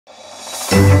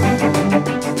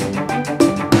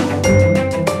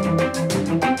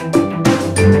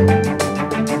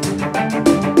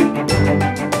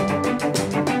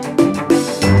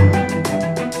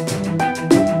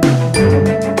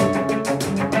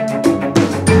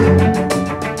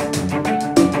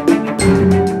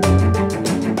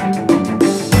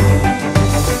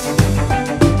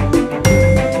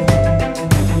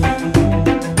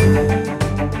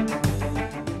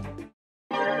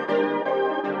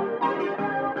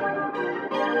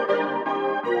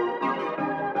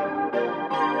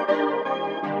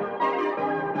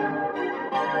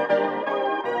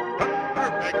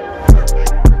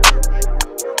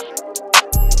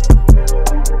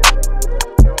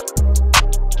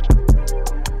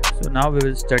Now we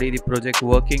will study the project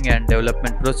working and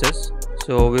development process.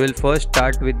 So we will first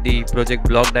start with the project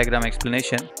block diagram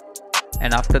explanation,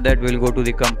 and after that we will go to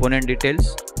the component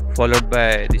details, followed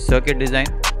by the circuit design,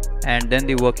 and then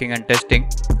the working and testing.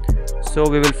 So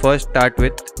we will first start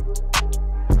with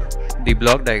the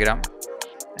block diagram,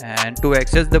 and to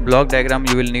access the block diagram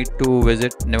you will need to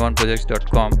visit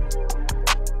neonprojects.com.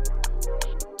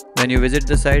 When you visit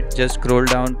the site, just scroll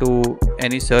down to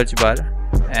any search bar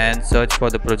and search for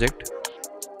the project.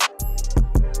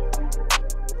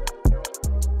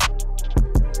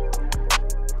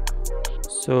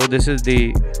 So this is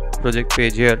the project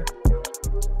page here,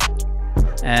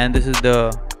 and this is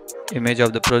the image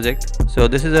of the project. So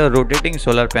this is a rotating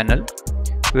solar panel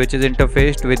which is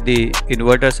interfaced with the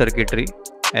inverter circuitry,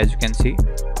 as you can see.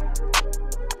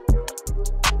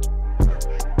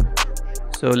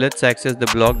 So let's access the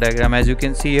block diagram. As you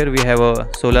can see here, we have a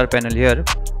solar panel here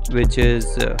which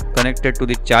is connected to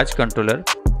the charge controller,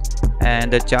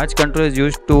 and the charge controller is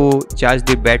used to charge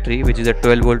the battery, which is a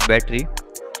 12-volt battery,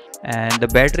 and the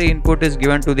battery input is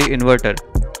given to the inverter,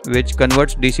 which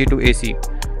converts DC to AC.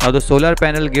 Now the solar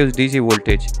panel gives DC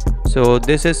voltage, so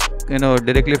this is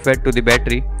directly fed to the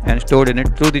battery and stored in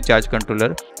it through the charge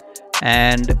controller.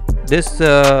 And this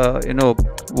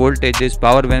voltage, this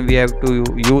power, when we have to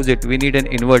use it, we need an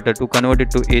inverter to convert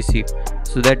it to AC,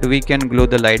 so that we can glow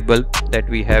the light bulb that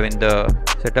we have in the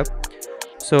setup.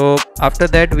 So after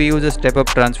that we use a step up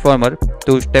transformer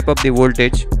to step up the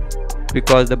voltage,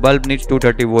 because the bulb needs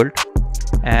 230 volt,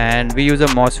 and we use a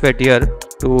MOSFET here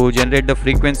to generate the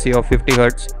frequency of 50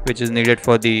 Hz, which is needed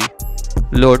for the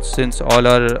loads, since all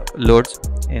our loads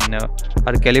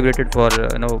are calibrated for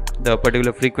the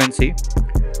particular frequency.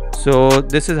 So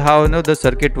this is how the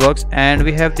circuit works. And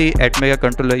we have the ATmega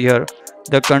controller here.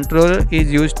 The controller is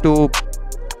used to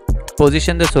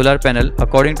position the solar panel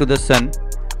according to the sun.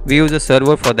 We use a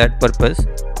servo for that purpose.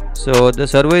 So the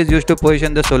servo is used to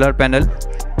position the solar panel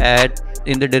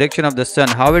in the direction of the sun.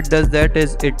 How it does that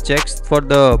is, it checks for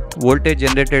the voltage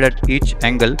generated at each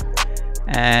angle,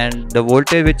 and the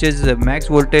voltage, which is the max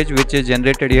voltage which is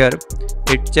generated here,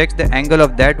 it checks the angle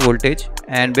of that voltage,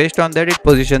 and based on that it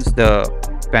positions the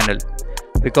panel,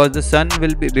 because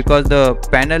the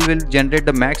panel will generate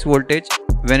the max voltage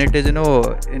when it is in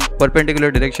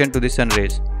perpendicular direction to the sun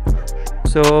rays.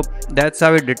 So that's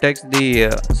how it detects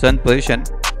the sun position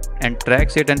and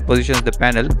tracks it and positions the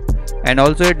panel, and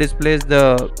also it displays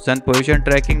the sun position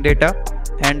tracking data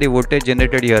and the voltage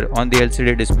generated here on the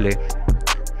LCD display.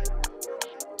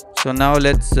 So now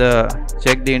let's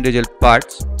check the individual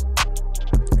parts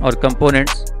or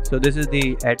components. So this is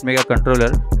the ATmega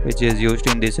controller which is used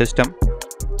in the system.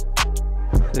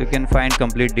 So you can find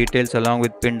complete details along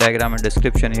with pin diagram and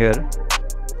description here.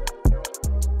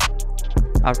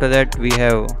 After that we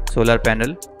have solar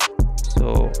panel.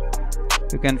 So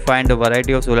you can find a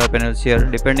variety of solar panels here.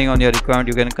 Depending on your requirement,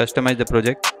 you can customize the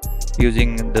project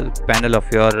using the panel of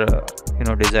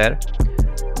your desire.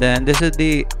 Then this is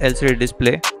the LCD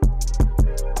display.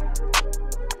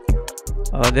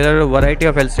 There are a variety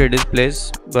of LCD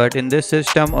displays, but in this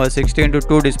system a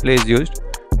 16:2 display is used,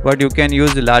 but you can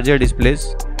use larger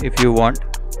displays if you want,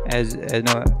 as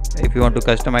if you want to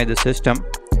customize the system.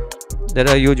 There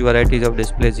are huge varieties of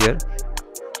displays here.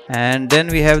 And then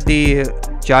we have the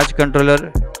charge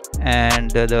controller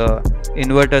and the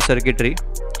inverter circuitry,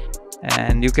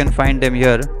 and you can find them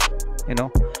here.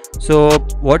 So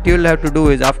what you will have to do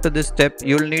is, after this step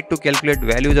you will need to calculate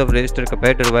values of resistor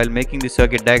capacitor while making the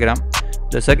circuit diagram.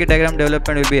 The circuit diagram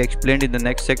development will be explained in the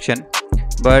next section,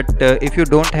 but if you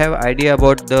don't have idea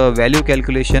about the value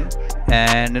calculation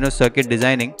and circuit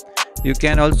designing, you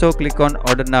can also click on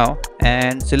order now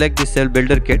and select the cell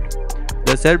builder kit.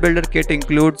 The cell builder kit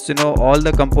includes all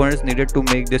the components needed to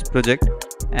make this project,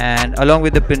 and along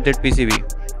with the printed PCB,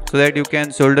 so that you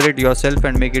can solder it yourself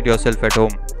and make it yourself at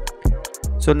home.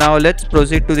 So now let's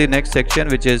proceed to the next section,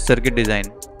 which is circuit design.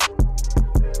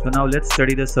 So now let's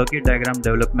study the circuit diagram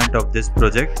development of this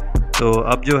project. तो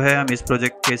अब जो है हम इस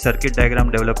project के circuit diagram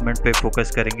development पे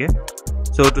focus करेंगे.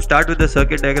 So to start with the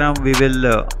circuit diagram, we will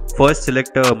first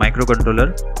select a microcontroller.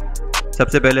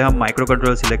 सबसे पहले हम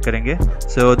microcontroller select करेंगे.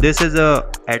 So this is a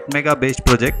ATmega based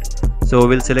project. So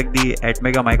we'll select the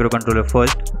ATmega microcontroller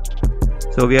first.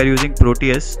 So we are using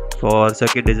Proteus for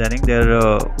circuit designing. There are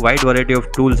a wide variety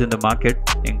of tools in the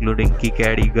market, including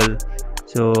KiCad, Eagle.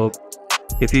 So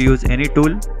if you use any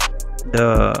tool, the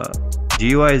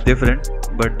GUI is different,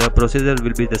 but the procedure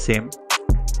will be the same.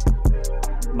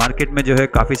 Market में जो है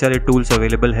काफ़ी सारे tools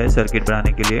available है circuit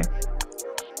बनाने के लिए.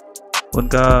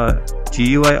 उनका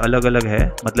GUI अलग अलग है,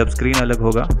 मतलब स्क्रीन अलग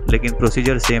होगा, लेकिन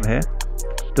प्रोसीजर सेम है.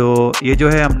 तो ये जो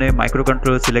है हमने माइक्रो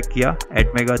कंट्रोलर सिलेक्ट किया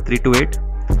ATmega 328.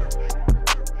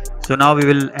 So now we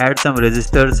will add some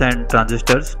resistors and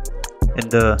transistors in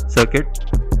the circuit.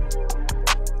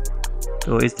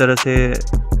 तो इस तरह से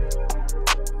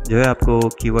जो है आपको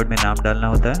कीवर्ड में नाम डालना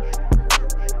होता है.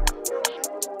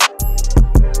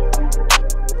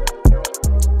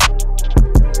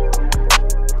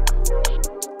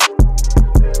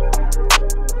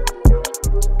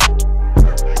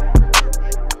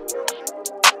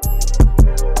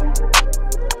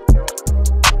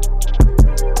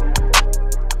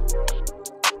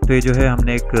 तो ये जो है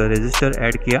हमने एक रेजिस्टर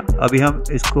ऐड किया. अभी हम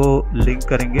इसको लिंक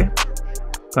करेंगे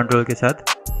कंट्रोलर के साथ.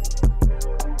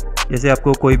 जैसे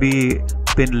आपको कोई भी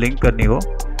पिन लिंक करनी हो.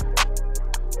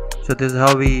 So this is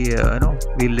how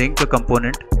we link a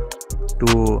component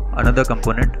to another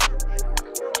component.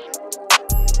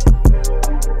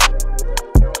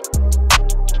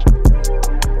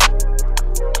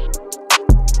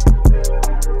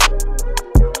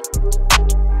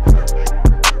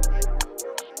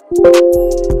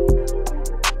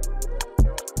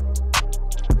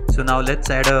 So now let's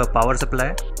add a power supply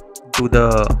to the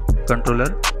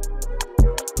controller.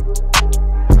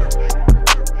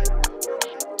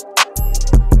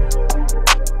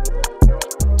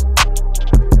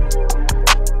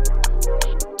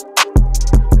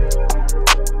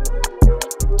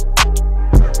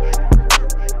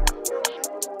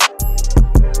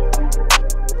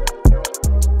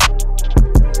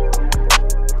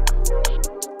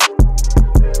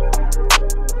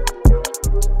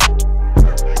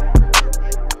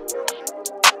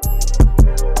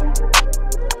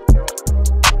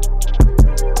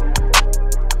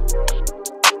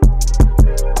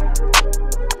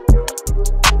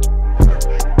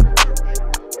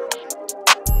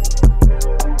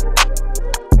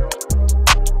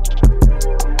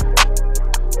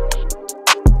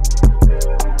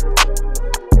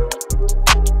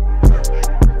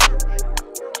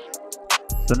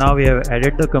 So now we have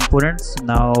added the components.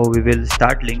 Now we will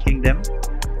start linking them.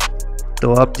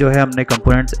 तो अब जो है हमने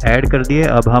components add कर दिए.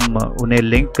 अब हम उन्हें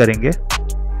लिंक करेंगे.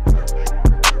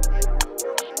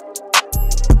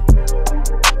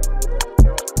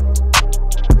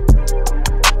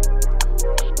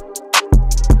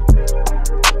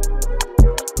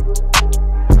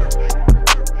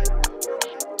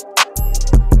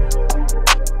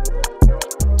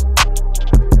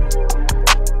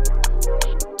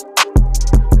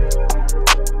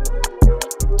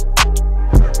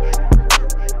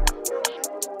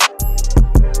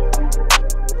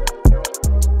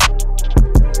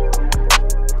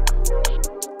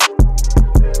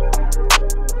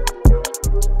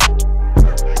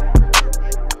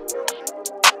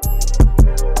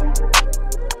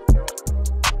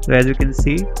 So as you can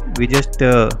see, we just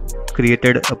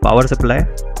created a power supply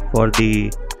for the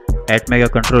ATmega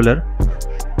controller.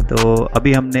 तो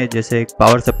अभी हमने जैसे एक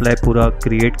पावर सप्लाई पूरा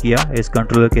क्रिएट किया इस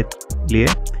कंट्रोलर के लिए.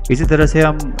 इसी तरह से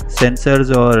हम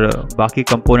सेंसर्स और बाकी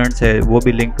कंपोनेंट्स है वो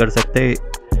भी लिंक कर सकते हैं.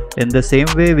 In the same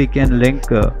way we can link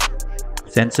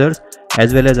sensors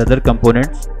as well as other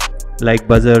components like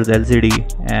buzzers, LCD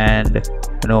and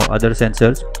other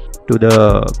sensors to the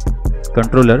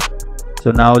controller.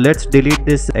 So now let's delete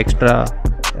this extra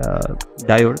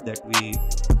diode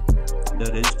the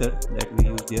resistor that we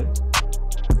used here.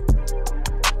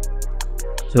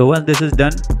 So once this is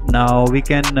done, now we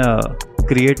can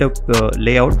create a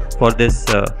layout for this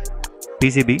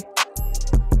PCB.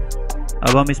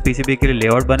 अब हम इस PCB के लिए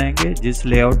layout बनाएंगे जिस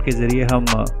layout के ज़रिए हम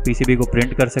PCB को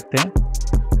प्रिंट कर सकते हैं.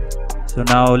 So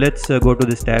now let's go to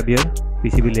this tab here,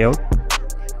 PCB layout.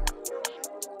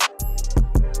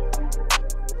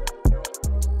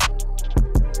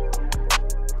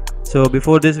 So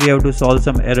before this we have to solve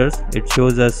some errors. It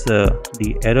shows us the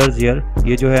errors here.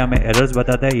 ये जो है हमें errors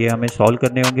बताता है, ये हमें solve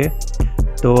करने होंगे.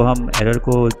 तो हम error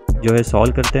को जो है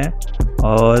solve करते हैं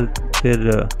और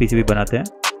फिर PCB बनाते हैं.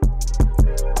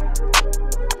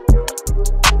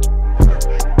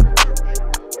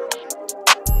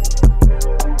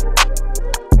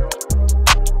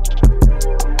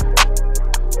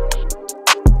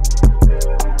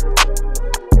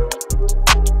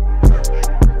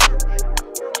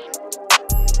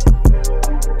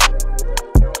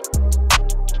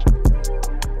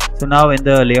 So now in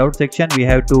the layout section we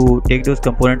have to take those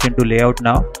components into layout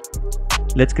now.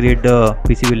 Let's create the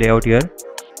PCB layout here.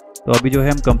 तो अभी जो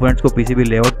है हम components को PCB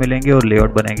layout में लेंगे और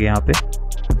layout बनाएंगे यहाँ पे।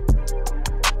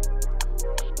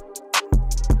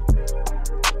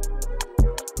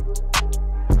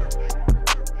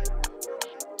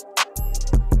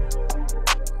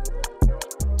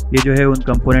 ये जो है उन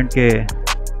कंपोनेंट के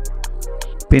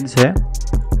पिंस है,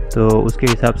 तो उसके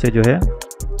हिसाब से जो है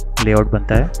लेआउट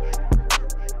बनता है।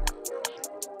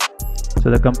 So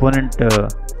the component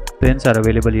pins are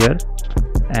available here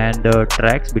and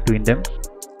tracks between them.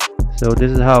 So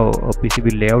this is how a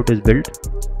PCB layout is built.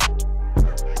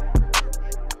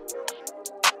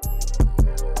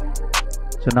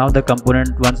 So now the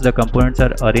once the components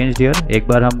are arranged here, एक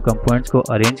बार हम components को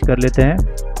arrange कर लेते हैं,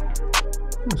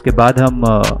 उसके बाद हम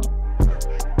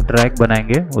track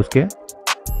बनाएंगे उसके।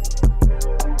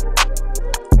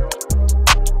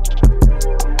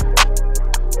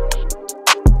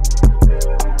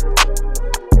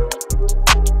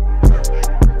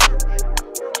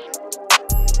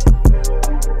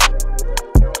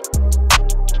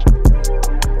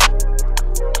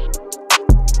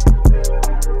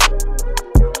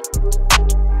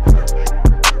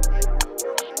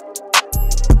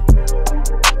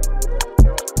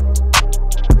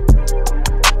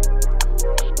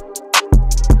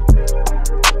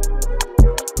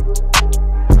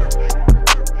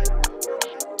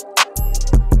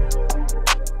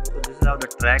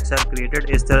 Tracks are created.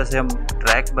 इस तरह से हम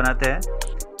ट्रैक्स बनाते हैं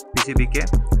पीसीबी के,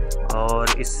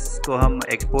 और इसको हम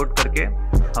एक्सपोर्ट करके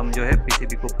हम जो है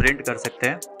पीसीबी को प्रिंट कर सकते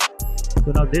हैं।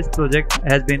 So now this project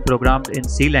has been programmed in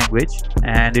C language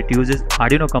and it uses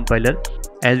Arduino compiler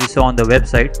as we saw on the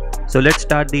website. So let's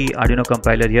start the Arduino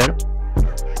compiler here.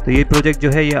 तो ये प्रोजेक्ट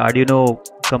जो है ये Arduino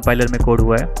compiler में code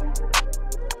हुआ है,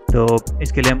 तो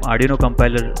इसके लिए हम Arduino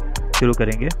compiler शुरू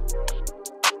करेंगे।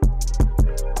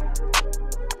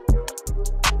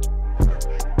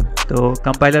 तो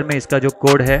कंपाइलर में इसका जो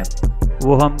कोड है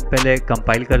वो हम पहले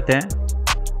कंपाइल करते हैं।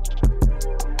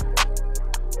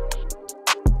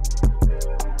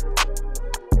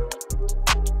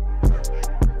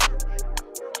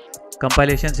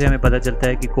 कंपाइलेशन से हमें पता चलता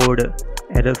है कि कोड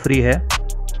एरर फ्री है।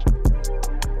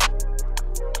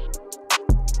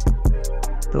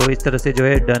 तो इस तरह से जो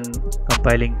है डन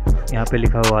कंपाइलिंग यहाँ पे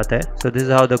लिखा हुआ आता है। So this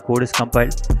is how the code is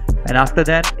compiled, and after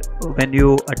that when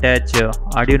you attach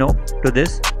Arduino to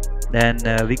this, then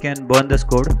we can burn this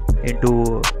code into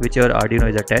whichever Arduino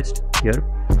is attached here,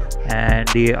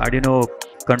 and the Arduino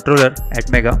controller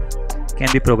ATmega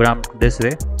can be programmed this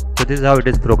way. So this is how it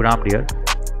is programmed here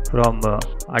from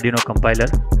Arduino compiler.